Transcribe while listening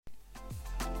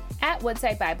At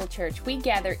Woodside Bible Church, we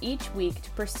gather each week to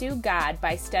pursue God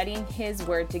by studying His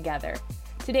Word together.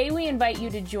 Today, we invite you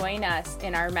to join us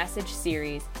in our message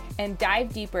series and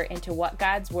dive deeper into what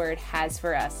God's Word has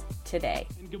for us today.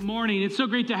 Good morning. It's so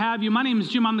great to have you. My name is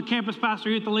Jim. I'm the campus pastor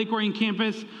here at the Lake Orion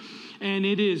campus, and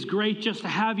it is great just to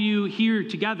have you here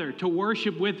together to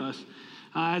worship with us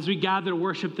as we gather to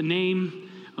worship the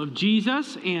name of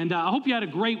Jesus. And I hope you had a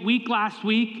great week last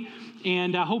week.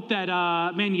 And I hope that,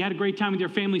 you had a great time with your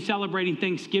family celebrating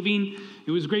Thanksgiving.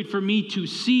 It was great for me to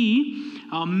see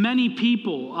many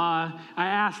people. I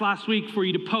asked last week for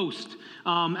you to post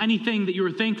anything that you were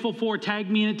thankful for.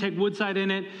 Tag me in it, tag Woodside in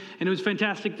it. And it was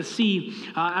fantastic to see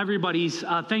everybody's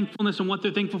thankfulness and what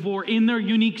they're thankful for in their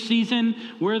unique season,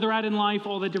 where they're at in life,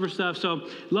 all that different stuff. So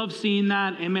love seeing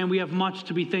that. And man, we have much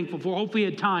to be thankful for. Hopefully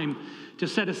you had time to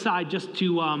set aside just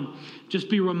to just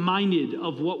be reminded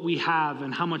of what we have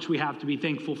and how much we have to be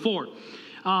thankful for.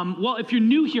 Well, if you're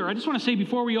new here, I just want to say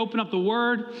before we open up the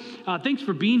Word, thanks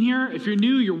for being here. If you're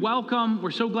new, you're welcome. We're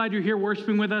so glad you're here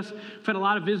worshiping with us. We've had a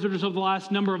lot of visitors over the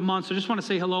last number of months. So I just want to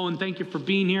say hello and thank you for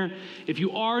being here. If you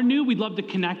are new, we'd love to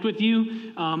connect with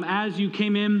you. As you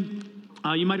came in,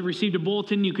 you might have received a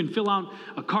bulletin. You can fill out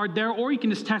a card there, or you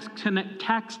can just text connect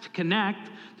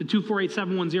to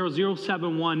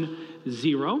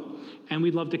 248-710-0710. And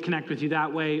we'd love to connect with you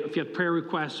that way. If you have prayer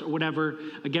requests or whatever,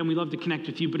 again, we'd love to connect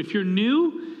with you. But if you're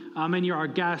new and you're our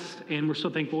guest, and we're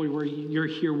so thankful you're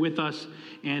here with us,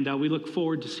 and we look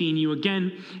forward to seeing you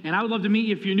again. And I would love to meet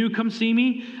you. If you're new, come see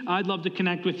me. I'd love to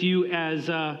connect with you as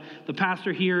the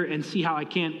pastor here and see how I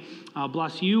can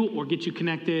bless you or get you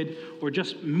connected or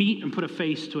just meet and put a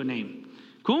face to a name.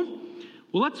 Cool?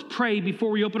 Well, let's pray before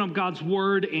we open up God's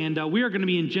Word, and we are going to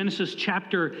be in Genesis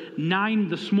chapter 9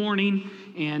 this morning,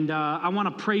 and I want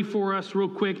to pray for us real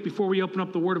quick before we open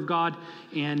up the Word of God,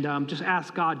 and just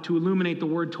ask God to illuminate the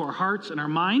Word to our hearts and our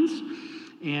minds,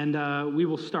 and we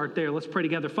will start there. Let's pray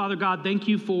together. Father God, thank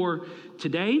you for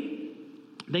today.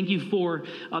 Thank you for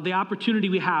the opportunity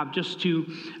we have just to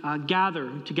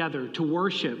gather together, to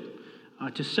worship,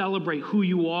 to celebrate who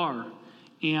you are,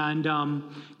 and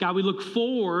God, we look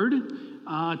forward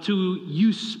to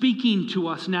you speaking to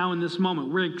us now in this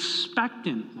moment. We're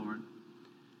expectant, Lord.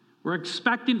 We're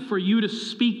expectant for you to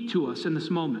speak to us in this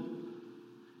moment.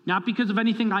 Not because of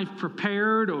anything I've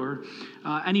prepared or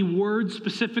any words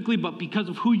specifically, but because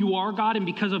of who you are, God, and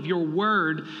because of your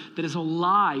word that is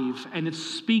alive and it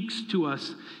speaks to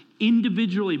us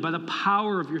individually by the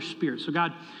power of your Spirit. So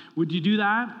God, would you do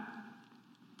that?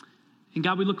 And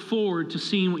God, we look forward to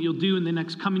seeing what you'll do in the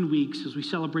next coming weeks as we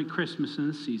celebrate Christmas in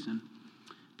this season.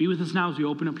 Be with us now as we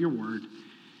open up your word.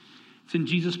 It's in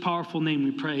Jesus' powerful name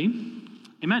we pray.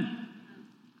 Amen.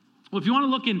 Well, if you want to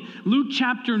look in Luke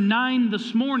chapter 9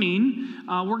 this morning,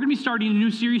 we're going to be starting a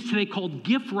new series today called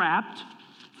Gift Wrapped,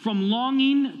 From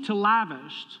Longing to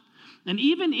Lavished. And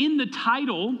even in the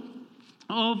title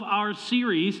of our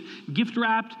series, Gift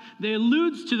Wrapped, that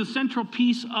alludes to the central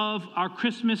piece of our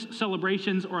Christmas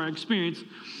celebrations or our experience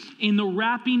in the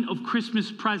wrapping of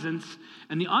Christmas presents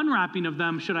and the unwrapping of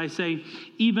them, should I say,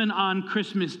 even on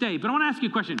Christmas Day. But I want to ask you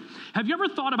a question. Have you ever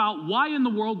thought about why in the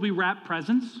world we wrap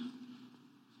presents?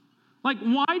 Like,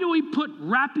 why do we put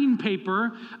wrapping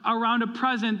paper around a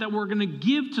present that we're going to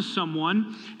give to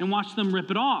someone and watch them rip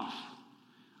it off?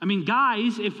 I mean,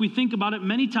 guys, if we think about it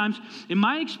many times, in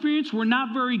my experience, we're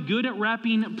not very good at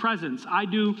wrapping presents. I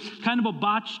do kind of a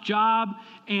botched job,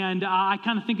 and I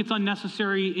kind of think it's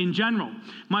unnecessary in general.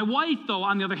 My wife, though,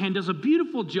 on the other hand, does a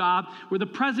beautiful job where the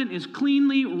present is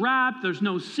cleanly wrapped. There's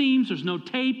no seams, there's no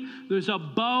tape, there's a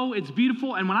bow. It's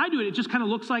beautiful, and when I do it, it just kind of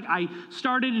looks like I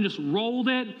started and just rolled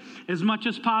it as much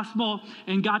as possible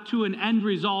and got to an end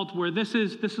result where this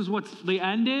is what the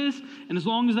end is, and as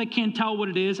long as I can't tell what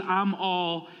it is, I'm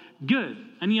all good.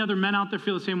 Any other men out there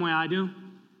feel the same way I do?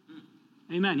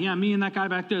 Amen. Yeah, me and that guy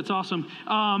back there, it's awesome.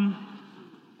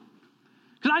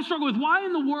 Because I struggle with why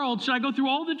in the world should I go through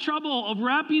all the trouble of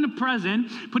wrapping a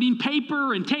present, putting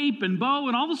paper and tape and bow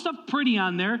and all the stuff pretty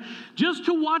on there, just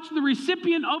to watch the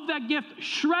recipient of that gift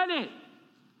shred it.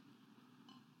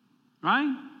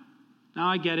 Right? Now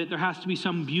I get it. There has to be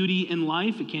some beauty in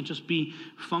life. It can't just be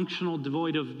functional,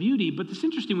 devoid of beauty. But it's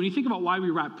interesting when you think about why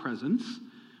we wrap presents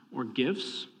or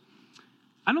gifts.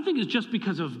 I don't think it's just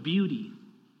because of beauty.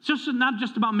 It's just not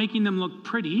just about making them look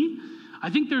pretty. I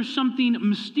think there's something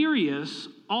mysterious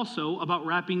also about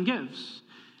wrapping gifts.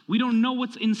 We don't know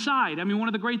what's inside. I mean, one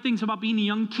of the great things about being a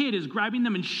young kid is grabbing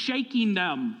them and shaking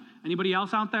them. Anybody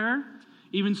else out there?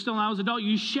 even still now as an adult,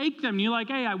 you shake them. You're like,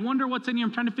 hey, I wonder what's in here.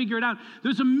 I'm trying to figure it out.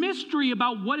 There's a mystery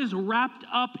about what is wrapped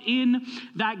up in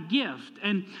that gift.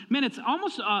 And man, it's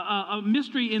almost a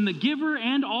mystery in the giver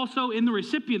and also in the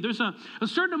recipient. There's a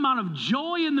certain amount of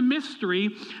joy in the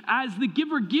mystery as the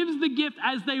giver gives the gift,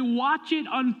 as they watch it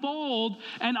unfold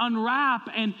and unwrap.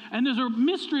 And there's a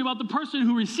mystery about the person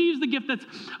who receives the gift that's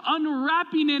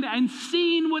unwrapping it and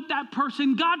seeing what that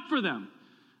person got for them.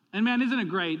 And man, isn't it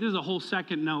great? This is a whole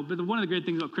second note, but one of the great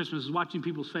things about Christmas is watching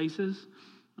people's faces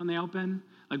when they open,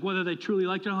 like whether they truly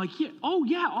liked it. I'm like, yeah, oh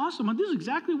yeah, awesome. This is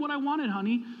exactly what I wanted,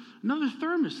 honey. Another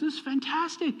thermos. This is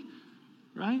fantastic,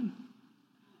 right?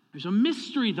 There's a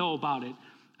mystery though about it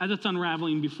as it's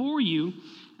unraveling before you,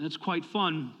 and it's quite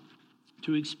fun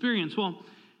to experience. Well,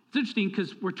 it's interesting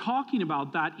because we're talking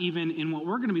about that even in what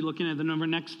we're going to be looking at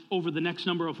over the next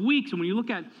number of weeks. And when you look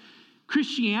at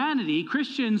Christianity,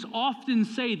 Christians often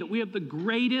say that we have the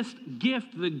greatest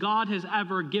gift that God has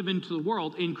ever given to the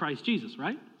world in Christ Jesus,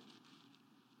 right?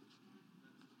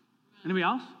 Anybody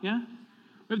else? Yeah?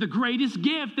 We have the greatest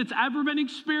gift that's ever been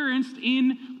experienced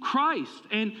in Christ.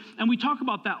 And we talk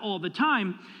about that all the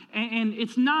time. And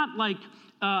it's not like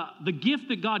the gift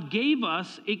that God gave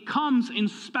us, it comes in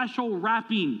special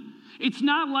wrapping. It's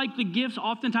not like the gifts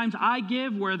oftentimes I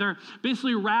give where they're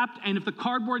basically wrapped, and if the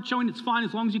cardboard's showing, it's fine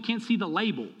as long as you can't see the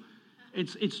label.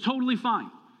 It's totally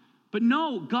fine. But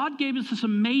no, God gave us this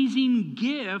amazing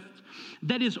gift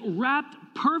that is wrapped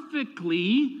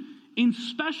perfectly in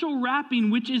special wrapping,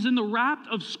 which is in the wrap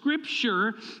of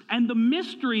Scripture, and the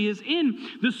mystery is in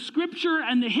the Scripture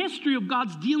and the history of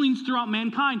God's dealings throughout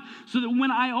mankind, so that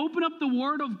when I open up the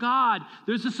Word of God,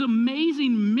 there's this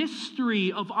amazing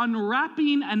mystery of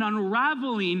unwrapping and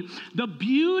unraveling the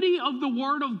beauty of the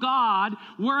Word of God,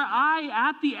 where I,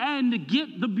 at the end,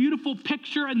 get the beautiful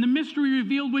picture and the mystery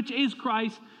revealed, which is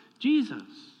Christ Jesus.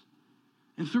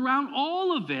 And throughout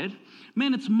all of it,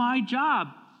 man, it's my job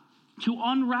to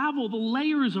unravel the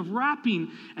layers of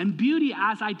wrapping and beauty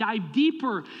as I dive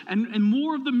deeper and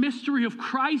more of the mystery of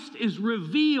Christ is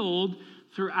revealed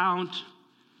throughout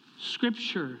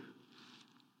Scripture.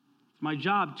 It's my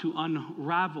job to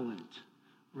unravel it,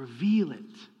 reveal it,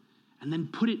 and then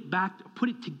put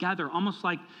it together, almost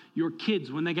like your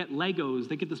kids when they get Legos.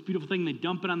 They get this beautiful thing, they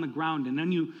dump it on the ground, and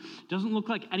then it doesn't look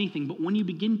like anything. But when you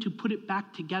begin to put it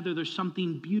back together, there's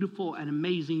something beautiful and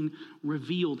amazing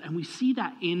revealed. And we see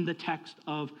that in the text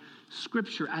of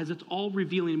Scripture as it's all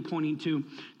revealing and pointing to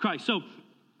Christ. So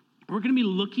we're going to be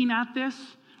looking at this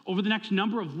over the next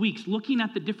number of weeks, looking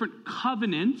at the different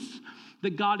covenants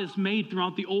that God has made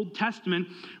throughout the Old Testament,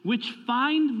 which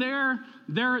find their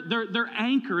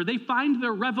anchor, they find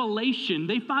their revelation,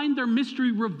 they find their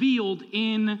mystery revealed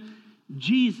in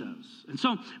Jesus. And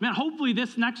so, man, hopefully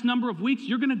this next number of weeks,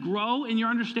 you're going to grow in your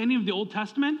understanding of the Old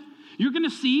Testament. You're going to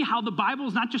see how the Bible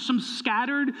is not just some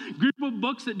scattered group of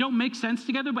books that don't make sense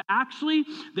together, but actually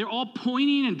they're all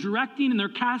pointing and directing, and they're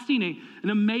casting an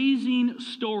amazing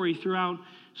story throughout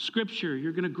Scripture.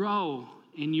 You're going to grow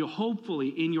hopefully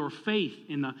in your faith,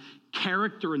 in the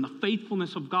character and the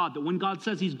faithfulness of God, that when God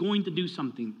says he's going to do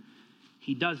something,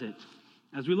 he does it.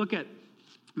 As we look at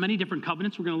many different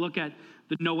covenants, we're going to look at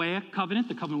the Noahic covenant,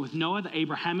 the covenant with Noah, the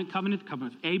Abrahamic covenant, the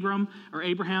covenant with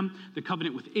Abraham, the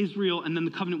covenant with Israel, and then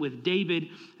the covenant with David,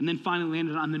 and then finally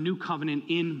landed on the new covenant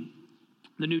in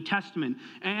the New Testament.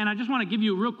 And I just want to give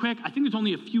you real quick, I think there's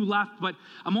only a few left, but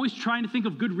I'm always trying to think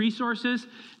of good resources.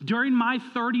 During my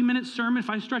 30-minute sermon, if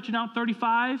I stretch it out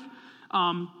 35,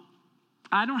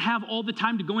 I don't have all the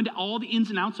time to go into all the ins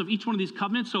and outs of each one of these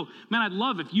covenants. So, man, I'd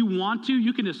love if you want to,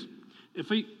 you can just,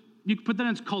 you can put that in.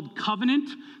 It's called Covenant.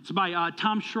 It's by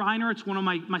Tom Schreiner. It's one of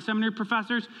my seminary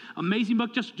professors. Amazing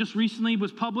book. Just recently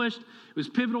was published. It was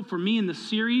pivotal for me in the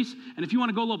series. And if you want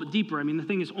to go a little bit deeper, I mean, the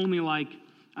thing is only like,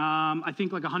 I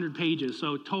think like 100 pages.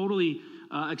 So totally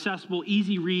accessible,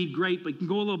 easy read, great. But you can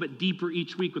go a little bit deeper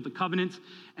each week with the covenants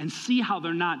and see how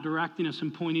they're not directing us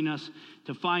and pointing us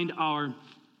to find our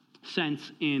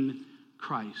sense in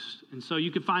Christ. And so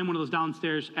you can find one of those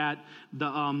downstairs at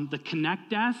the Connect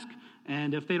desk.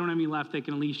 And if they don't have any left, they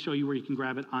can at least show you where you can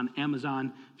grab it on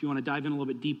Amazon if you want to dive in a little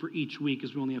bit deeper each week,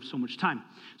 as we only have so much time.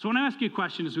 So I want to ask you a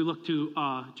question as we look to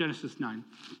Genesis 9.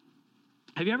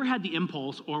 Have you ever had the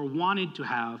impulse or wanted to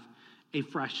have a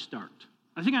fresh start?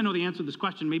 I think I know the answer to this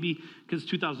question, maybe because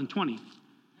it's 2020.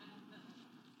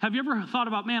 Have you ever thought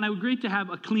about, man, I would great to have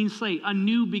a clean slate, a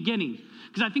new beginning?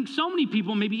 Because I think so many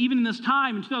people, maybe even in this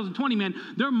time in 2020, man,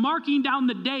 they're marking down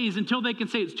the days until they can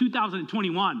say it's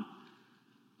 2021.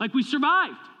 Like we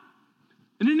survived.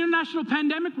 An international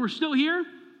pandemic, we're still here.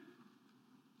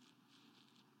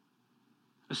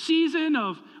 A season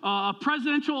of a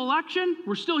presidential election,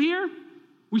 we're still here.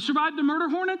 We survived the murder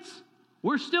hornets.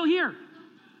 We're still here.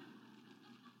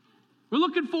 We're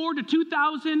looking forward to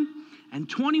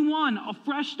 2021, a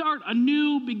fresh start, a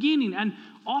new beginning. And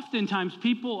oftentimes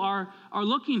people are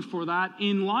looking for that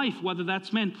in life, whether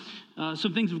that's meant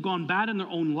some things have gone bad in their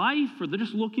own life, or they're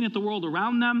just looking at the world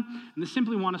around them, and they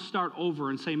simply want to start over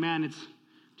and say, man, it's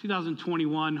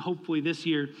 2021. Hopefully this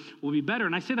year will be better.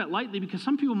 And I say that lightly because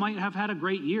some people might have had a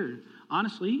great year,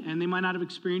 honestly, and they might not have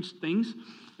experienced things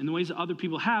in the ways that other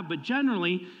people have. But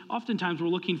generally, oftentimes we're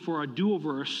looking for a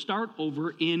do-over or a start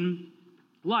over in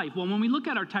life. Well, when we look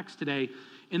at our text today,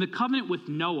 in the covenant with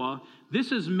Noah,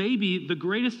 this is maybe the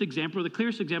greatest example or the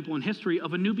clearest example in history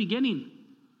of a new beginning,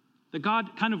 that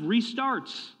God kind of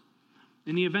restarts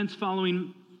in the events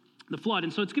following the flood.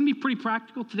 And so it's going to be pretty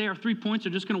practical today. Our 3 points are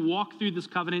just going to walk through this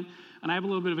covenant, and I have a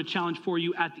little bit of a challenge for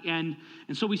you at the end.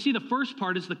 And so we see the first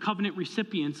part is the covenant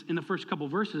recipients in the first couple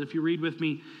verses. If you read with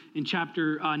me in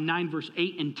chapter 9, verse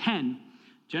 8 and 10,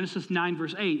 Genesis 9,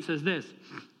 verse 8 says this,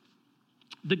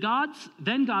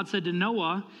 Then God said to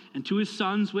Noah and to his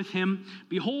sons with him,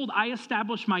 Behold, I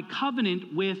establish my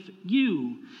covenant with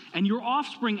you and your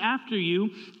offspring after you,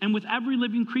 and with every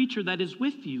living creature that is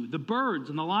with you, the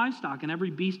birds and the livestock and every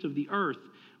beast of the earth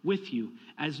with you.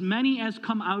 As many as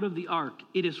come out of the ark,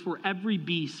 it is for every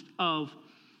beast of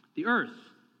the earth.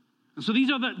 And so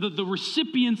these are the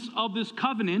recipients of this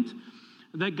covenant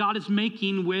that God is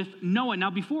making with Noah. Now,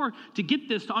 to get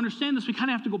this, to understand this, we kind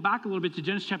of have to go back a little bit to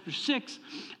Genesis chapter 6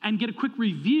 and get a quick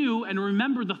review and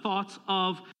remember the thoughts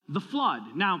of the flood.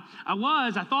 Now,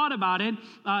 I thought about it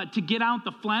to get out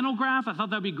the flannel graph. I thought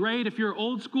that'd be great. If you're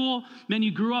old school, man,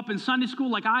 you grew up in Sunday school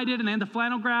like I did, and they had the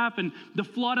flannel graph, and the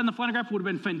flood on the flannel graph would have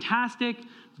been fantastic,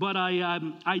 but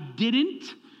I didn't.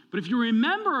 But if you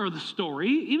remember the story,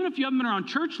 even if you haven't been around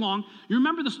church long, you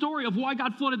remember the story of why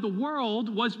God flooded the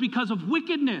world was because of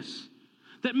wickedness.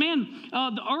 That, man,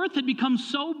 the earth had become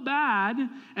so bad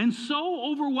and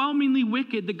so overwhelmingly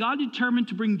wicked that God determined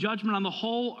to bring judgment on the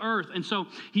whole earth. And so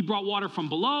he brought water from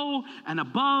below and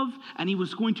above, and he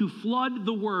was going to flood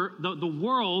the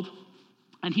world,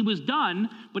 and he was done,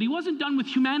 but he wasn't done with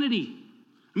humanity.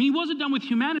 I mean, he wasn't done with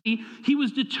humanity. He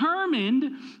was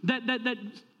determined that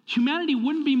humanity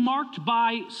wouldn't be marked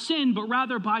by sin, but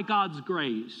rather by God's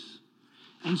grace.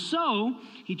 And so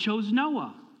he chose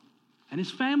Noah and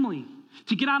his family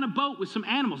to get on a boat with some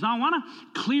animals. Now, I want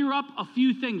to clear up a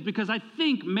few things because I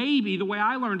think maybe the way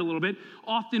I learned a little bit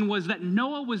often was that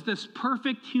Noah was this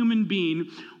perfect human being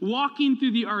walking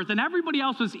through the earth, and everybody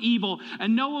else was evil,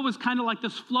 and Noah was kind of like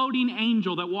this floating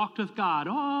angel that walked with God.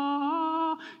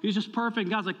 Oh, he was just perfect. And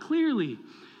God's like, clearly,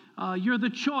 you're the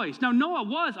choice. Now, Noah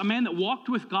was a man that walked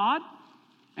with God,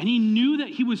 and he knew that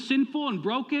he was sinful and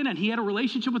broken, and he had a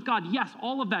relationship with God. Yes,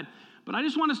 all of that. But I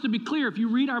just want us to be clear. If you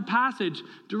read our passage,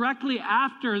 directly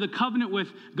after the covenant with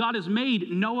God is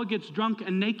made, Noah gets drunk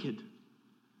and naked.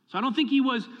 So I don't think he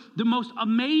was the most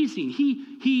amazing.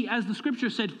 He, as the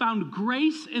scripture said, found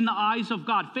grace in the eyes of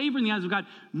God, favor in the eyes of God,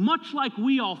 much like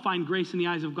we all find grace in the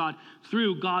eyes of God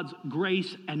through God's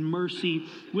grace and mercy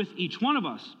with each one of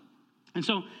us. And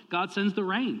so God sends the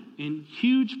rain in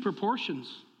huge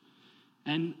proportions.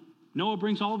 And Noah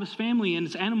brings all of his family and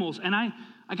his animals. And I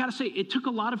got to say, it took a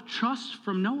lot of trust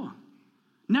from Noah.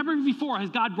 Never before has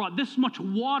God brought this much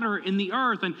water in the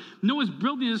earth. And Noah's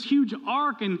building this huge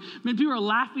ark. And people are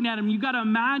laughing at him. You got to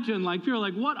imagine, people are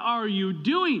like, what are you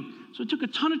doing? So it took a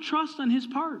ton of trust on his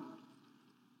part.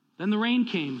 Then the rain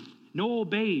came. Noah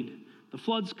obeyed. The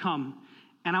floods come.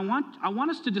 And I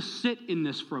want us to just sit in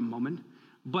this for a moment.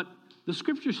 But the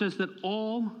scripture says that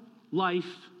all life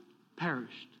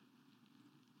perished.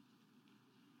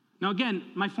 Now again,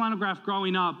 my flannel graph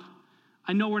growing up,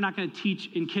 I know we're not going to teach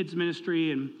in kids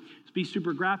ministry and be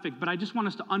super graphic, but I just want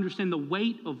us to understand the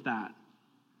weight of that.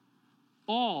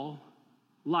 All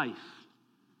life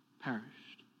perished.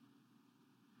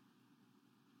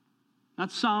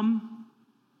 Not some,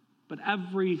 but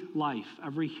every life,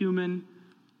 every human,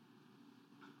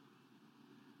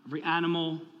 every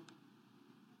animal,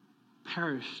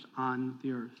 perished on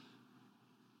the earth.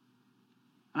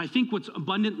 And I think what's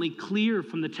abundantly clear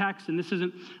from the text, and this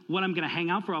isn't what I'm going to hang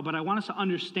out for, but I want us to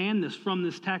understand this from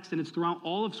this text, and it's throughout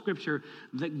all of Scripture,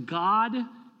 that God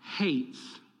hates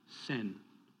sin.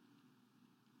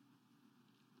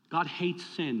 God hates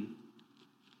sin.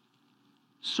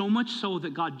 So much so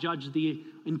that God judged the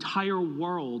entire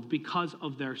world because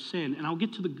of their sin. And I'll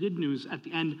get to the good news at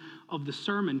the end of the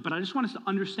sermon, but I just want us to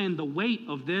understand the weight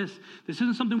of this. This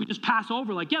isn't something we just pass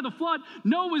over like, yeah, the flood,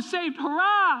 Noah was saved,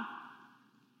 hurrah!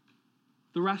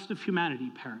 The rest of humanity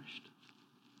perished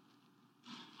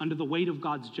under the weight of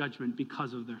God's judgment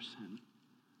because of their sin.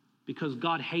 Because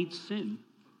God hates sin.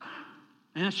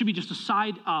 And that should be just a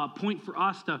side point for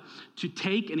us to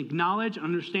take and acknowledge and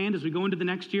understand as we go into the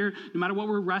next year, no matter what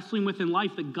we're wrestling with in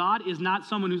life, that God is not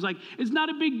someone who's like, it's not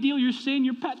a big deal, your sin,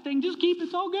 your pet thing, just keep it,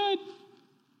 it's all good.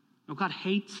 No, God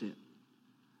hates it.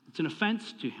 It's an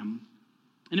offense to him.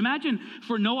 And imagine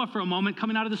for Noah for a moment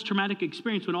coming out of this traumatic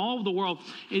experience when all of the world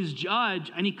is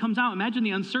judged and he comes out. Imagine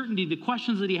the uncertainty, the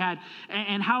questions that he had,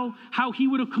 and how he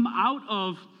would have come out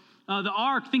of the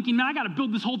ark thinking, man, I got to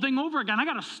build this whole thing over again. I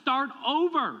got to start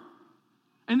over.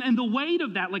 And the weight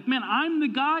of that, like, man, I'm the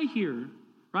guy here,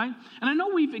 right? And I know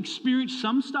we've experienced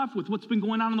some stuff with what's been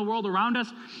going on in the world around us.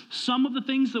 Some of the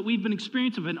things that we've been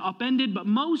experiencing have been upended, but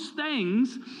most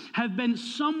things have been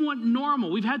somewhat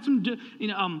normal. We've had some,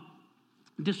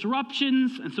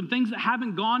 disruptions and some things that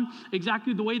haven't gone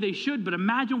exactly the way they should, but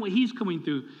imagine what he's coming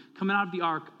through, coming out of the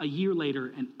ark a year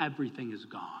later, and everything is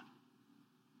gone.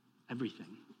 Everything.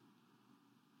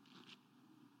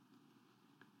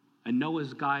 And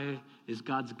Noah's guy is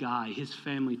God's guy, his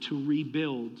family, to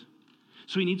rebuild.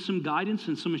 So he needs some guidance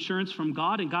and some assurance from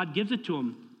God, and God gives it to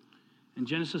him. In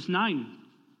Genesis 9,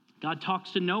 God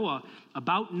talks to Noah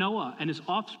about Noah and his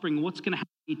offspring, what's going to happen.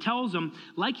 He tells them,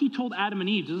 like he told Adam and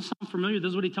Eve, does this sound familiar? This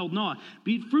is what he told Noah.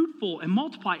 Be fruitful and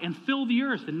multiply and fill the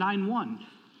earth in 9:1.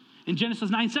 In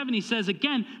Genesis 9:7, he says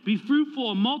again, be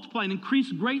fruitful and multiply and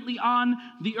increase greatly on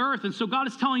the earth. And so God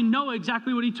is telling Noah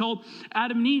exactly what he told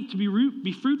Adam and Eve, to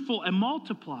be fruitful and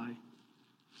multiply.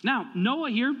 Now, Noah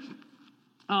here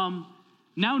now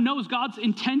knows God's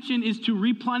intention is to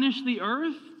replenish the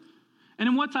earth. And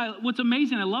then what's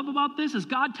amazing, I love about this, is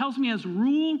God tells me he has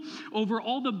rule over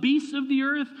all the beasts of the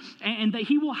earth, and that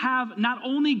he will have not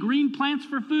only green plants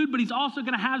for food, but he's also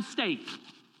going to have steak.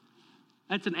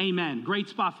 That's an amen. Great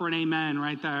spot for an amen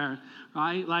right there,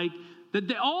 right? Like,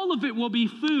 that all of it will be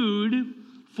food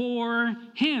for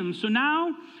him. So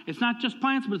now, it's not just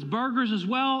plants, but it's burgers as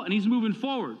well, and he's moving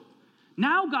forward.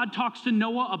 Now God talks to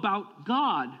Noah about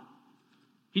God.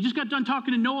 He just got done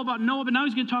talking to Noah about Noah, but now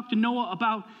he's going to talk to Noah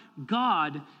about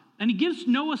God. And he gives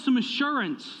Noah some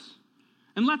assurance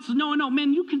and lets Noah know,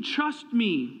 man, you can trust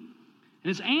me. And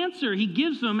his answer he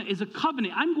gives them is a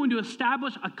covenant. I'm going to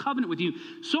establish a covenant with you.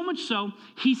 So much so,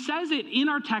 he says it in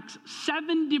our text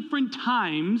 7 different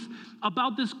times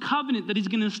about this covenant that he's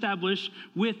going to establish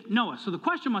with Noah. So the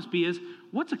question must be is,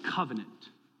 what's a covenant?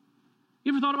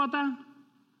 You ever thought about that?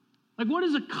 Like, what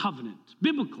is a covenant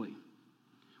biblically?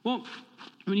 Well,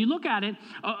 when you look at it,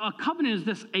 a covenant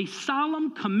is a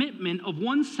solemn commitment of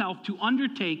oneself to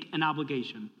undertake an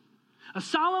obligation. A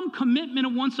solemn commitment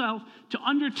of oneself to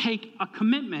undertake a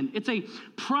commitment. It's a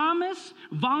promise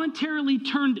voluntarily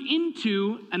turned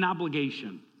into an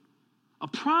obligation. A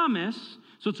promise,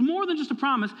 so it's more than just a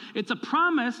promise, it's a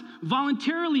promise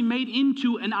voluntarily made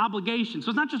into an obligation. So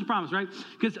it's not just a promise, right?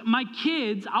 Because my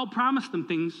kids, I'll promise them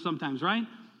things sometimes, right?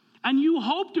 And you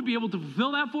hope to be able to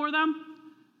fulfill that for them.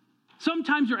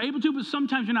 Sometimes you're able to, but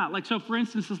sometimes you're not. Like, so for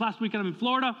instance, this last weekend I'm in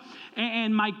Florida,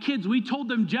 and my kids, we told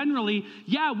them generally,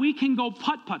 yeah, we can go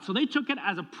putt-putt. So they took it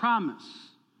as a promise.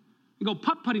 We go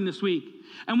putt-putting this week.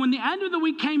 And when the end of the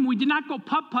week came, we did not go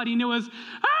putt-putting. It was,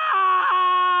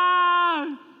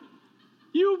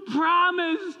 you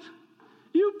promised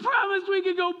we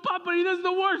could go putt-putting. This is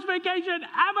the worst vacation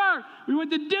ever. We went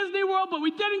to Disney World, but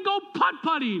we didn't go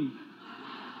putt-putting.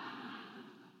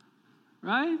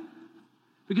 Right?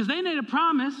 Because they made a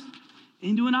promise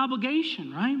into an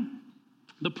obligation, right?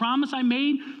 The promise I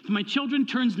made to my children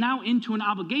turns now into an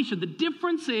obligation. The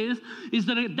difference is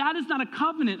that is not a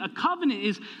covenant. A covenant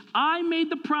is I made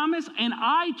the promise and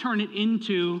I turn it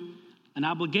into an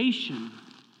obligation.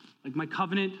 Like my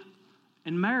covenant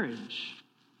in marriage.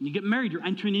 When you get married, you're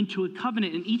entering into a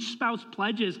covenant, and each spouse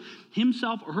pledges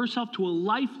himself or herself to a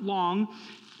lifelong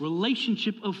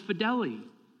relationship of fidelity.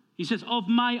 He says, of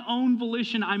my own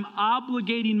volition, I'm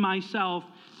obligating myself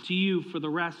to you for the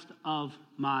rest of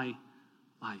my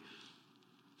life.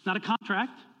 It's not a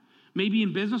contract. Maybe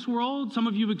in business world, some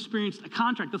of you have experienced a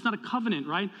contract. That's not a covenant,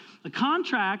 right? A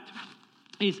contract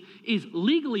is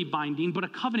legally binding, but a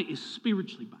covenant is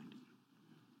spiritually binding,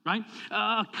 right?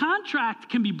 A contract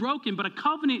can be broken, but a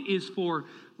covenant is for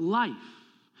life.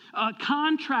 A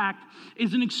contract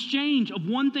is an exchange of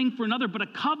one thing for another, but a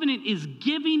covenant is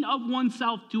giving of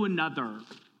oneself to another.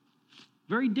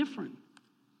 Very different.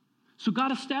 So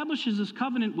God establishes this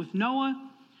covenant with Noah,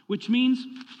 which means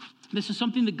this is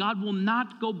something that God will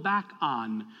not go back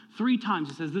on. 3 times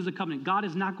it says this is a covenant. God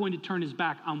is not going to turn his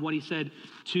back on what he said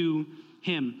to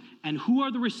him. And who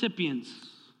are the recipients?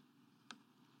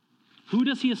 Who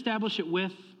does he establish it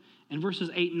with? In verses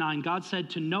 8 and 9, God said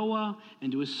to Noah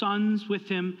and to his sons with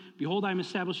him, "Behold, I am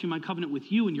establishing my covenant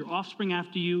with you and your offspring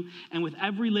after you, and with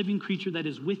every living creature that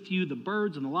is with you, the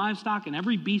birds and the livestock, and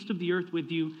every beast of the earth with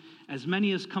you, as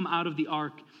many as come out of the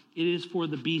ark. It is for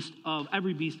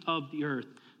every beast of the earth."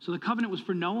 So the covenant was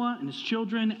for Noah and his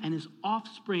children and his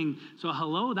offspring. So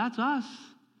hello, that's us.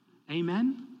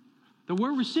 Amen. That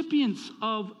we're recipients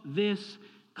of this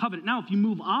covenant. Now, if you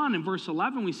move on in verse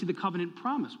 11, we see the covenant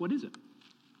promise. What is it?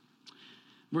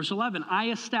 Verse 11,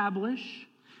 "I establish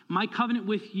my covenant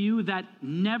with you that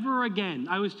never again."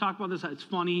 I always talk about this. It's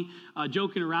funny,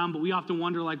 joking around, but we often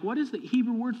wonder, like, what is the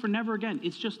Hebrew word for never again?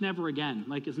 It's just never again.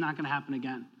 Like, it's not going to happen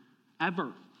again.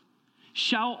 Ever.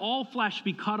 "Shall all flesh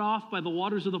be cut off by the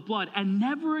waters of the flood, and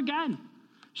never again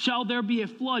shall there be a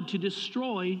flood to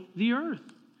destroy the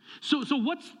earth." So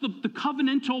what's the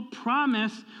covenantal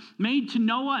promise made to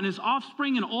Noah and his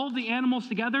offspring and all the animals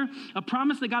together? A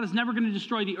promise that God is never going to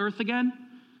destroy the earth again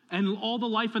and all the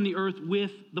life on the earth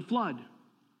with the flood.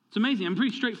 It's amazing. I'm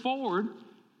pretty straightforward.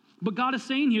 But God is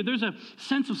saying here, there's a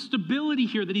sense of stability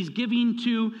here that he's giving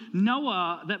to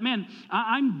Noah, that, man,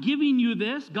 I'm giving you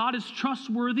this. God is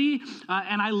trustworthy,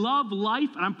 and I love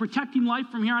life, and I'm protecting life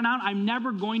from here on out. I'm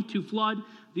never going to flood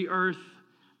the earth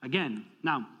again.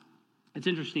 Now, it's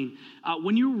interesting.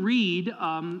 When you read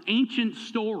ancient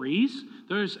stories,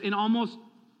 there's in almost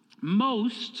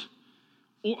most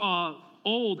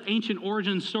old ancient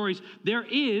origin stories, there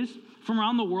is, from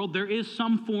around the world, there is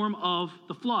some form of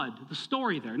the flood, the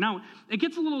story there. Now, it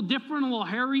gets a little different, a little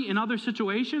hairy in other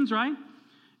situations, right?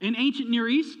 In ancient Near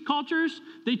East cultures,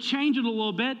 they change it a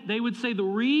little bit. They would say the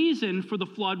reason for the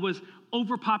flood was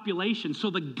overpopulation.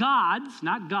 So the gods,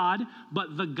 not God,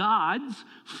 but the gods,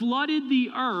 flooded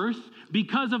the earth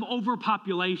because of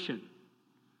overpopulation.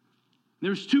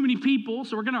 There's too many people,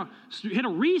 so we're going to hit a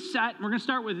reset, and we're going to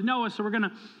start with Noah, so we're going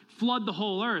to flood the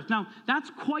whole earth. Now, that's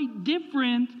quite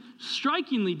different,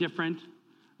 strikingly different,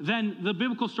 than the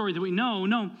biblical story that we know.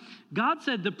 No, God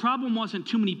said the problem wasn't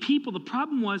too many people. The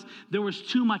problem was there was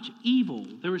too much evil.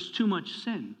 There was too much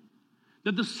sin.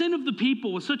 That the sin of the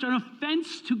people was such an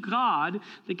offense to God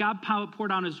that God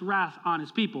poured out his wrath on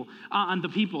his people, on the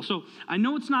people. So I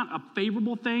know it's not a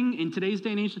favorable thing in today's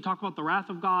day and age to talk about the wrath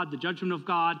of God, the judgment of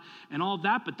God, and all of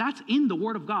that, but that's in the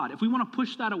Word of God. If we want to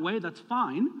push that away, that's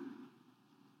fine,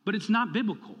 but it's not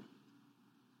biblical.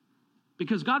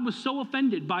 Because God was so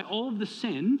offended by all of the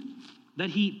sin that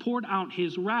he poured out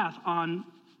his wrath on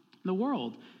the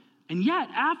world. And yet,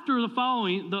 after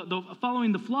following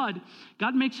the flood,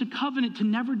 God makes a covenant to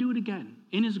never do it again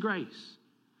in his grace.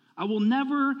 I will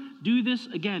never do this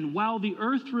again while the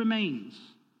earth remains.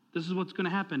 This is what's going to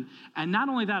happen. And not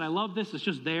only that, I love this, it's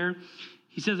just there.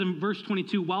 He says in verse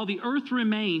 22, "While the earth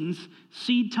remains,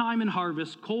 seed time and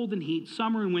harvest, cold and heat,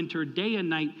 summer and winter, day and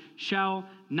night shall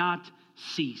not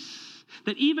cease."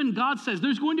 That even God says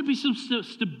there's going to be some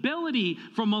stability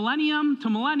from millennium to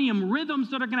millennium, rhythms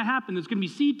that are going to happen. There's going to be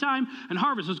seed time and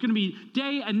harvest. There's going to be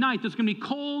day and night. There's going to be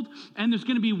cold and there's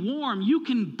going to be warm. You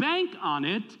can bank on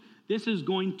it. This is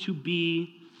going to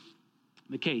be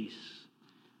the case.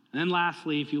 And then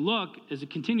lastly, if you look, as it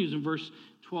continues in verse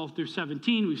 12 through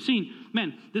 17, we've seen,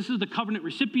 man, this is the covenant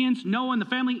recipients, Noah and the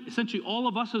family, essentially all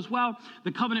of us as well.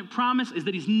 The covenant promise is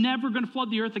that he's never going to flood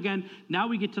the earth again. Now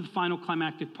we get to the final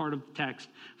climactic part of the text.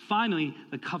 Finally,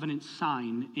 the covenant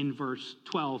sign in verse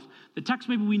 12. The text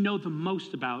maybe we know the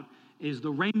most about is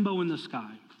the rainbow in the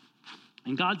sky.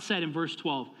 And God said in verse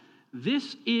 12,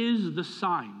 "This is the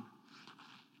sign.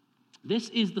 This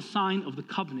is the sign of the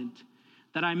covenant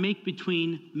that I make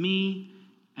between me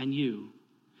and you,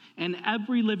 and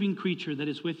every living creature that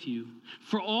is with you,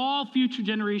 for all future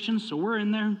generations," so we're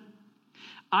in there,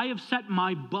 "I have set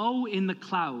my bow in the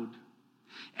cloud,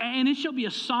 and it shall be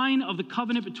a sign of the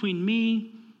covenant between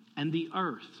me and the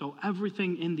earth," so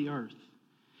everything in the earth.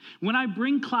 "When I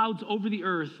bring clouds over the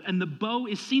earth, and the bow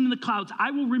is seen in the clouds,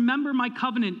 I will remember my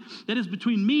covenant that is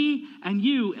between me and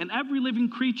you and every living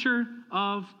creature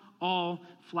of all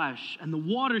flesh. And the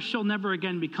waters shall never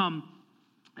again become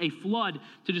a flood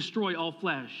to destroy all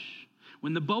flesh.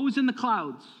 When the bow is in the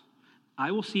clouds,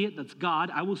 I will see it," that's God,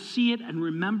 "I will see it and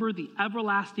remember the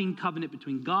everlasting covenant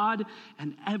between God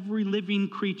and every living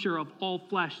creature of all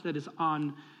flesh that is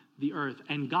on the earth."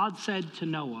 And God said to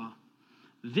Noah,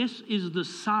 "This is the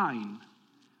sign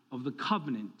of the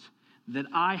covenant that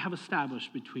I have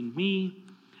established between me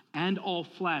and all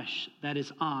flesh that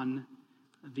is on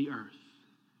the earth."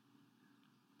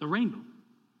 The rainbow.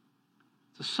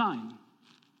 It's a sign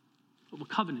of a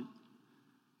covenant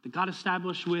that God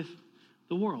established with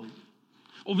the world.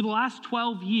 Over the last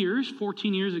 14 years,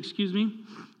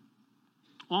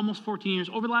 almost 14 years,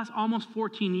 over the last almost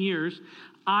 14 years,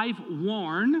 I've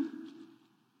worn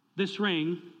this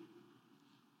ring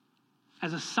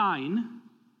as a sign,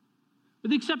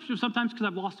 with the exception of sometimes because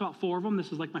I've lost about 4 of them.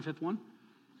 This is like my 5th one.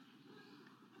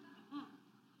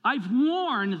 I've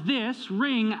worn this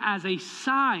ring as a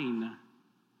sign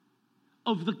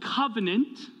of the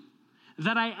covenant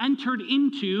that I entered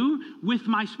into with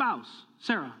my spouse,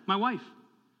 Sarah, my wife.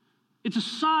 It's a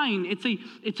sign,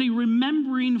 it's a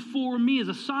remembering for me as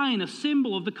a sign, a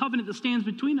symbol of the covenant that stands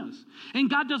between us. And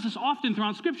God does this often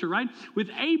throughout Scripture, right? With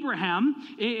Abraham,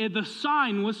 the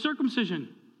sign was circumcision.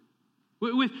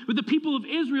 With the people of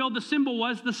Israel, the symbol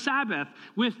was the Sabbath.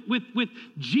 With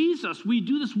Jesus, we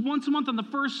do this once a month on the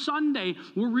first Sunday.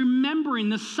 We're remembering.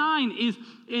 The sign is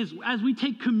as we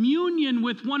take communion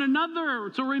with one another.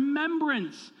 It's a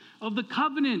remembrance of the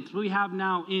covenant we have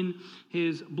now in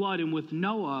his blood. And with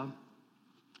Noah,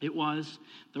 it was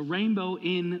the rainbow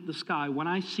in the sky. When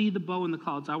I see the bow in the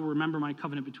clouds, I will remember my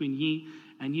covenant between ye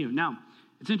and you. Now,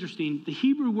 it's interesting. The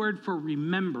Hebrew word for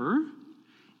remember,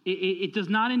 it does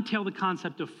not entail the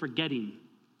concept of forgetting.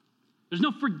 There's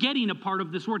no forgetting a part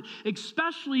of this word,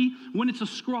 especially when it's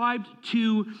ascribed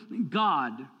to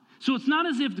God. So it's not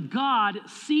as if God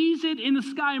sees it in the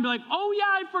sky and be like, oh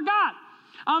yeah, I forgot.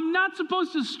 I'm not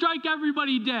supposed to strike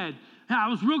everybody dead. I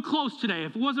was real close today.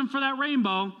 If it wasn't for that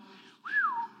rainbow,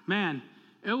 man,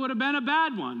 it would have been a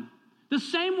bad one. The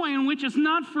same way in which it's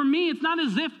not for me. It's not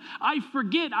as if I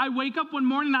forget. I wake up one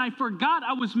morning and I forgot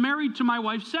I was married to my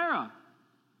wife, Sarah.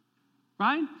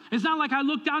 Right? It's not like I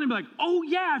look down and be like, oh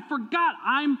yeah, I forgot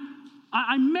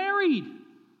I'm married.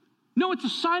 No, it's a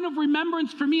sign of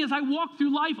remembrance for me as I walk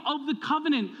through life of the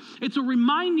covenant. It's a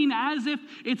reminding as if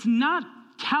it's not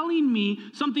telling me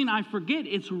something I forget.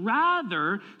 It's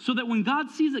rather so that when God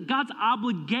sees that God's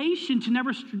obligation to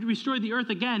never destroy the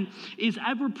earth again is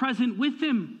ever present with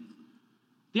him.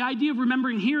 The idea of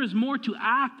remembering here is more to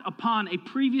act upon a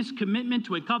previous commitment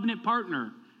to a covenant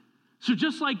partner. So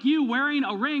just like you wearing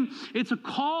a ring, it's a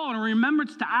call and a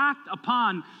remembrance to act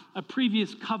upon a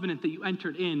previous covenant that you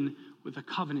entered in with a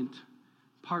covenant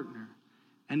partner.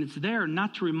 And it's there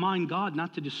not to remind God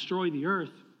not to destroy the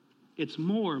earth. It's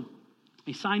more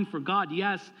a sign for God.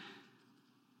 Yes,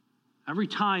 every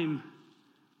time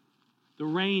the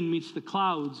rain meets the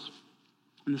clouds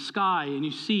in the sky and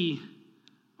you see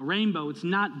a rainbow, it's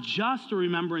not just a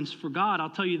remembrance for God.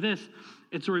 I'll tell you this,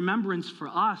 it's a remembrance for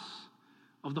us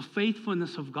of the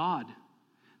faithfulness of God,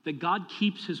 that God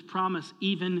keeps his promise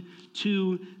even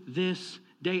to this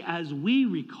day as we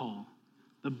recall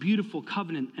the beautiful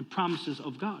covenant and promises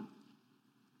of God.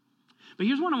 But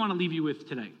here's what I want to leave you with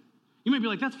today. You might be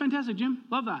like, that's fantastic, Jim.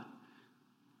 Love that.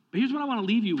 But here's what I want to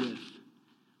leave you with.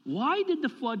 Why did the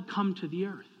flood come to the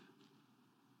earth?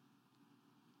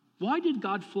 Why did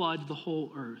God flood the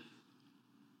whole earth?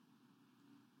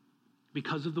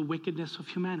 Because of the wickedness of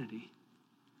humanity.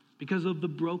 Because of the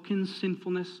broken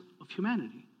sinfulness of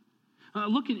humanity.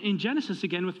 Look in Genesis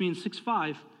again with me in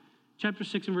chapter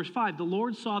 6 and verse 5. The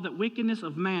Lord saw that wickedness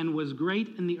of man was great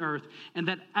in the earth, and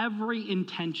that every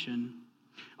intention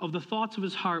of the thoughts of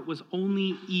his heart was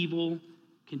only evil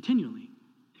continually.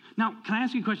 Now, can I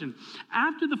ask you a question?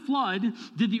 After the flood,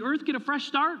 did the earth get a fresh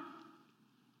start?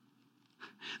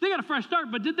 They got a fresh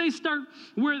start, but did they start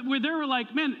where they were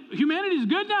like, man, humanity's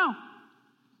good now?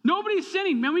 Nobody's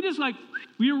sinning. Man,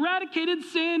 we eradicated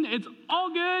sin. It's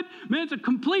all good. Man, it's a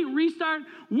complete restart.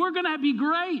 We're going to be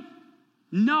great.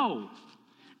 No.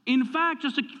 In fact,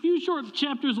 just a few short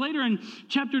chapters later in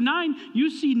chapter 9,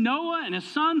 you see Noah and his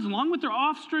sons, along with their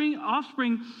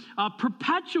offspring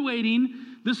perpetuating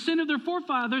the sin of their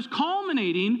forefathers,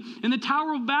 culminating in the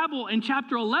Tower of Babel in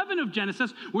chapter 11 of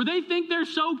Genesis, where they think they're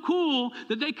so cool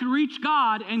that they can reach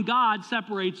God, and God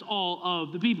separates all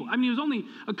of the people. I mean, it was only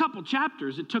a couple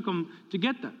chapters it took them to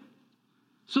get there.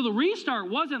 So the restart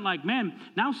wasn't like, man,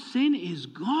 now sin is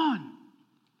gone.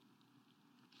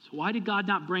 So why did God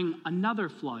not bring another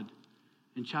flood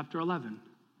in chapter 11?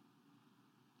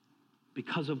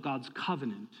 Because of God's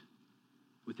covenant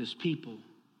with his people.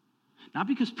 Not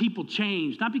because people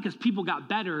changed, not because people got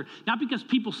better, not because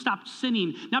people stopped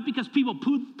sinning, not because people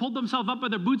pulled themselves up by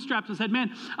their bootstraps and said,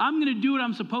 man, I'm going to do what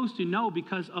I'm supposed to. No,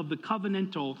 because of the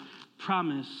covenantal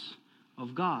promise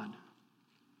of God.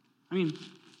 I mean,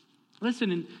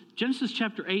 listen, in Genesis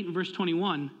chapter 8 and verse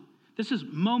 21, this is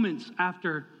moments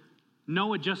after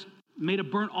Noah just made a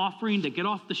burnt offering to get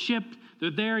off the ship.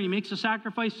 They're there, he makes a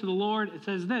sacrifice to the Lord. It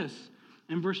says this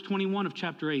in verse 21 of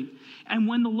chapter 8. And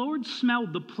when the Lord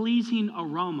smelled the pleasing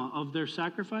aroma of their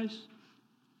sacrifice,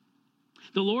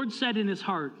 the Lord said in his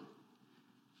heart,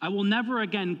 I will never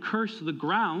again curse the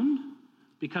ground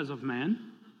because of man,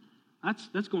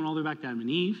 That's going all the way back to Adam and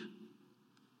Eve.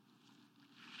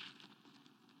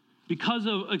 Curse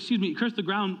the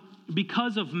ground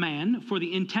because of man, for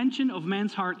the intention of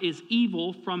man's heart is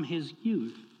evil from his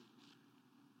youth.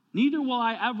 Neither will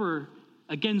I ever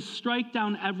again strike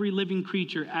down every living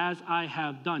creature as I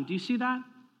have done. Do you see that?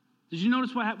 Did you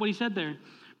notice what he said there?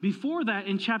 Before that,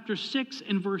 in chapter 6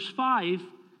 and verse 5,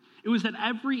 it was that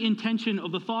every intention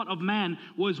of the thought of man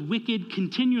was wicked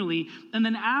continually. And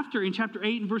then after, in chapter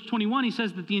 8 and verse 21, he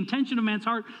says that the intention of man's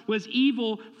heart was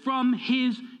evil from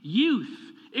his youth.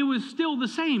 It was still the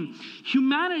same.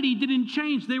 Humanity didn't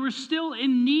change. They were still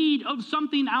in need of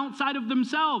something outside of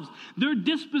themselves. Their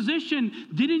disposition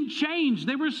didn't change.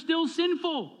 They were still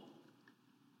sinful.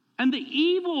 And the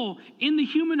evil in the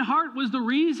human heart was the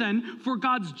reason for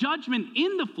God's judgment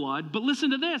in the flood. But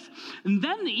listen to this. And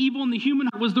then the evil in the human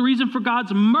heart was the reason for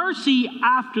God's mercy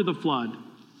after the flood.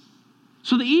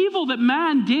 So the evil that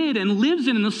man did and lives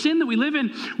in and the sin that we live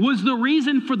in was the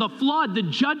reason for the flood, the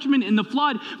judgment in the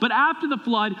flood. But after the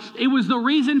flood, it was the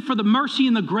reason for the mercy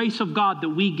and the grace of God that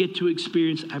we get to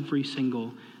experience every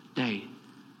single day.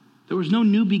 There was no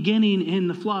new beginning in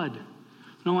the flood.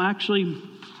 No, actually,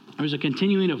 there was a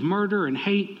continuing of murder and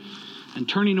hate and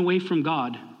turning away from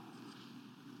God.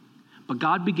 But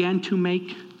God began to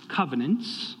make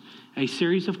covenants, a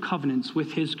series of covenants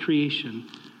with his creation,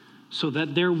 so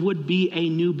that there would be a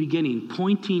new beginning,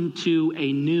 pointing to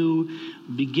a new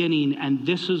beginning. And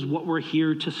this is what we're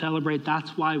here to celebrate.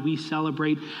 That's why we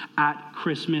celebrate at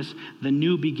Christmas. The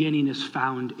new beginning is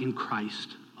found in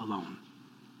Christ alone.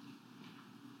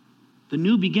 The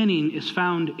new beginning is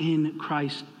found in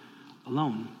Christ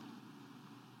alone.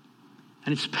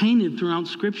 And it's painted throughout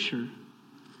Scripture.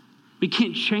 We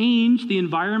can't change the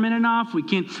environment enough. We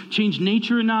can't change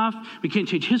nature enough. We can't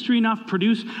change history enough,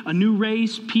 produce a new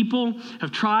race. People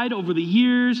have tried over the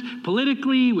years,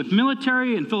 politically, with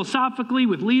military, and philosophically,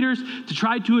 with leaders, to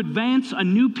try to advance a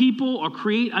new people or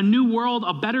create a new world,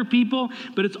 a better people,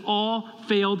 but it's all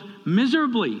failed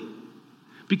miserably.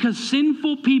 Because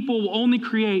sinful people will only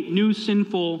create new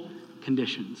sinful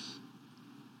conditions.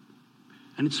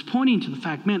 And it's pointing to the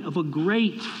fact, man, of a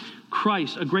great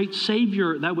Christ, a great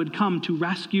Savior that would come to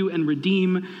rescue and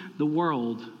redeem the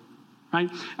world, right?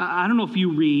 I don't know if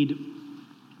you read,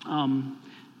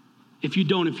 if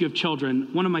you have children,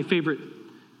 one of my favorite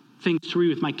things to read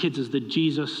with my kids is the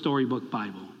Jesus Storybook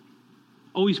Bible.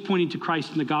 Always pointing to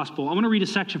Christ in the gospel. I want to read a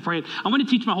section for you. I want to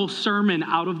teach my whole sermon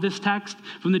out of this text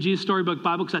from the Jesus Storybook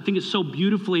Bible because I think it's so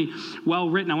beautifully well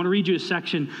written. I want to read you a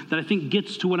section that I think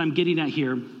gets to what I'm getting at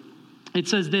here. It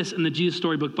says this in the Jesus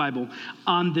Storybook Bible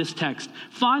on this text.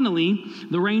 Finally,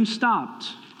 the rain stopped.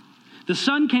 The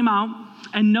sun came out,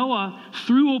 and Noah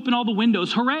threw open all the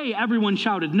windows. Hooray, everyone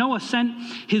shouted. Noah sent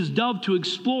his dove to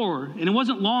explore, and it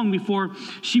wasn't long before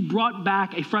she brought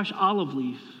back a fresh olive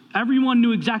leaf. Everyone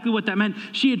knew exactly what that meant.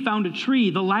 She had found a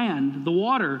tree, the land, the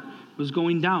water was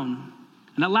going down.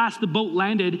 And at last the boat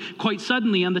landed quite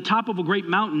suddenly on the top of a great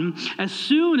mountain. As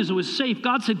soon as it was safe,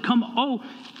 God said,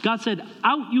 God said,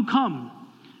 out you come.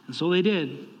 And so they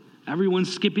did. Everyone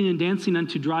skipping and dancing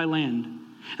onto dry land.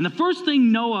 And the first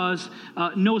thing Noah's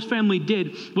family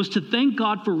did was to thank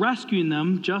God for rescuing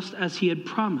them just as he had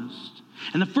promised.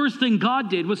 And the first thing God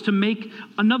did was to make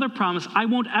another promise. I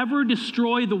won't ever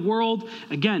destroy the world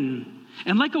again.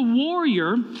 And like a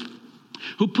warrior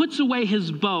who puts away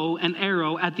his bow and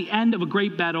arrow at the end of a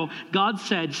great battle, God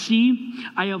said, see,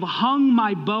 I have hung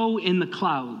my bow in the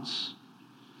clouds.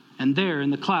 And there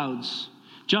in the clouds,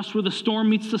 just where the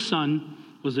storm meets the sun,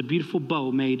 was a beautiful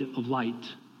bow made of light.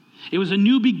 It was a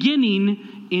new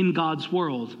beginning in God's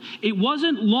world. It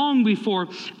wasn't long before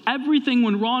everything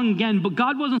went wrong again, but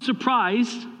God wasn't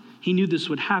surprised. He knew this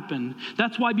would happen.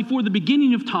 That's why before the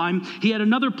beginning of time, he had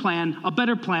another plan, a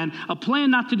better plan, a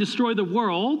plan not to destroy the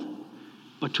world,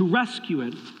 but to rescue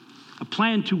it. A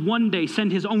plan to one day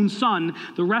send his own son,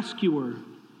 the rescuer.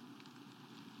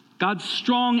 God's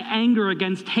strong anger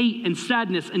against hate and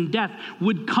sadness and death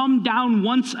would come down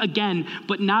once again,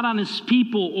 but not on his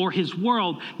people or his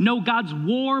world. No, God's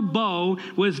war bow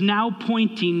was not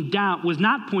pointing down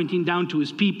to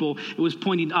his people. It was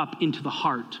pointing up into the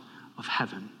heart of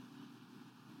heaven.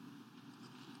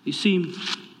 You see,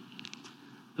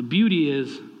 the beauty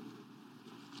is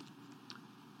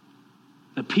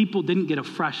that people didn't get a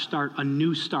fresh start, a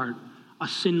new start, a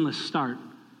sinless start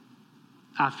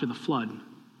after the flood.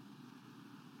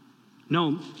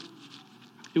 No,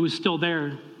 it was still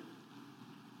there.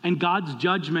 And God's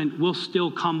judgment will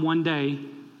still come one day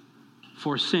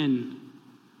for sin.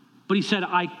 But he said,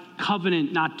 I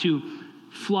covenant not to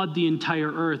flood the entire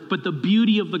earth. But the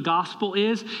beauty of the gospel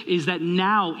is that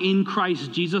now in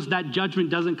Christ Jesus, that judgment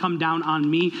doesn't come down on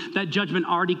me. That judgment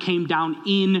already came down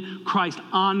in Christ,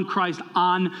 on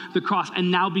the cross.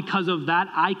 And now because of that,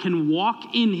 I can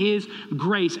walk in his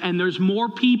grace. And there's more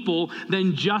people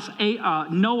than just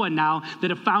Noah now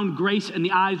that have found grace in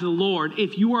the eyes of the Lord.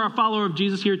 If you are a follower of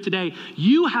Jesus here today,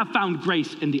 you have found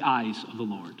grace in the eyes of the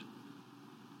Lord.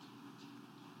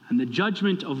 And the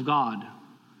judgment of God,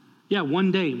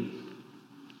 one day,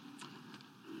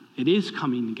 it is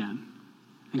coming again.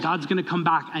 And God's going to come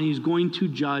back and he's going to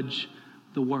judge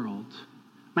the world.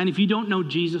 Man, if you don't know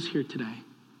Jesus here today,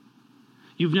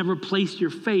 you've never placed your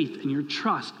faith and your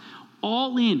trust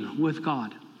all in with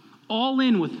God, all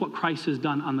in with what Christ has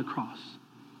done on the cross.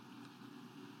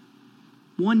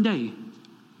 One day,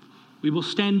 we will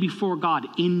stand before God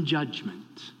in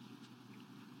judgment.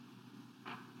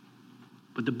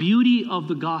 But the beauty of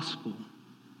the gospel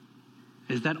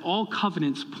is that all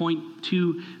covenants point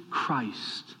to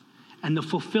Christ and the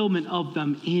fulfillment of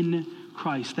them in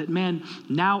Christ. That, man,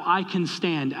 now I can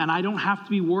stand and I don't have to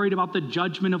be worried about the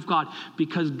judgment of God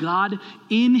because God,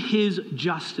 in his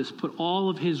justice, put all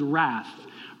of his wrath,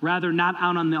 rather not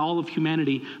out on all of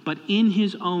humanity, but in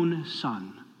his own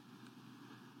Son.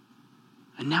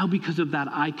 And now because of that,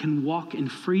 I can walk in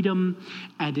freedom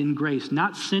and in grace,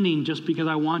 not sinning just because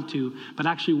I want to, but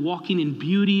actually walking in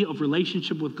beauty of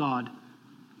relationship with God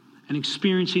and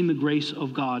experiencing the grace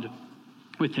of God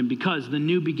with him, because the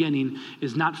new beginning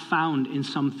is not found in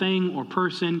something or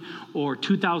person or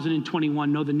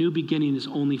 2021. No, the new beginning is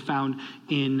only found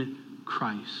in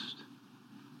Christ.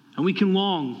 And we can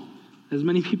long, as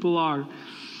many people are,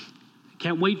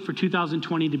 can't wait for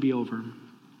 2020 to be over.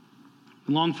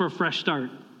 Long for a fresh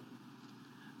start.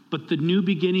 But the new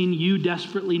beginning you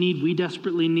desperately need, we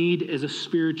desperately need, is a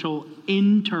spiritual,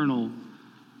 internal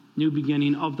new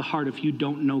beginning of the heart if you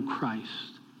don't know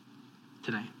Christ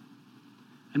today.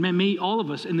 And man, may all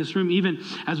of us in this room, even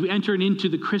as we enter into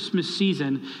the Christmas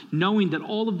season, knowing that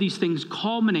all of these things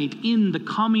culminate in the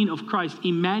coming of Christ,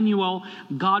 Emmanuel,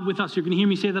 God with us. You're going to hear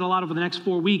me say that a lot over the next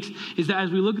 4 weeks, is that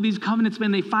as we look at these covenants,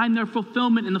 man, they find their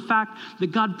fulfillment in the fact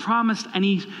that God promised, and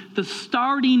the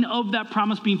starting of that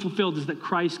promise being fulfilled is that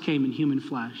Christ came in human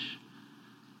flesh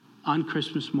on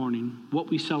Christmas morning, what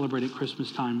we celebrate at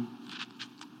Christmas time.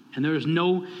 And there is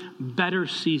no better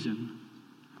season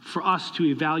for us to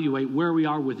evaluate where we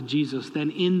are with Jesus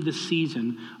than in the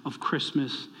season of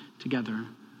Christmas together.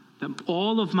 That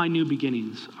all of my new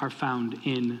beginnings are found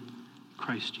in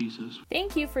Christ Jesus.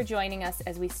 Thank you for joining us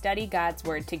as we study God's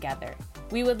Word together.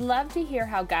 We would love to hear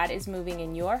how God is moving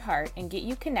in your heart and get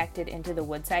you connected into the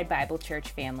Woodside Bible Church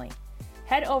family.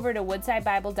 Head over to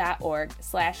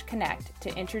woodsidebible.org/connect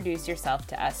to introduce yourself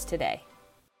to us today.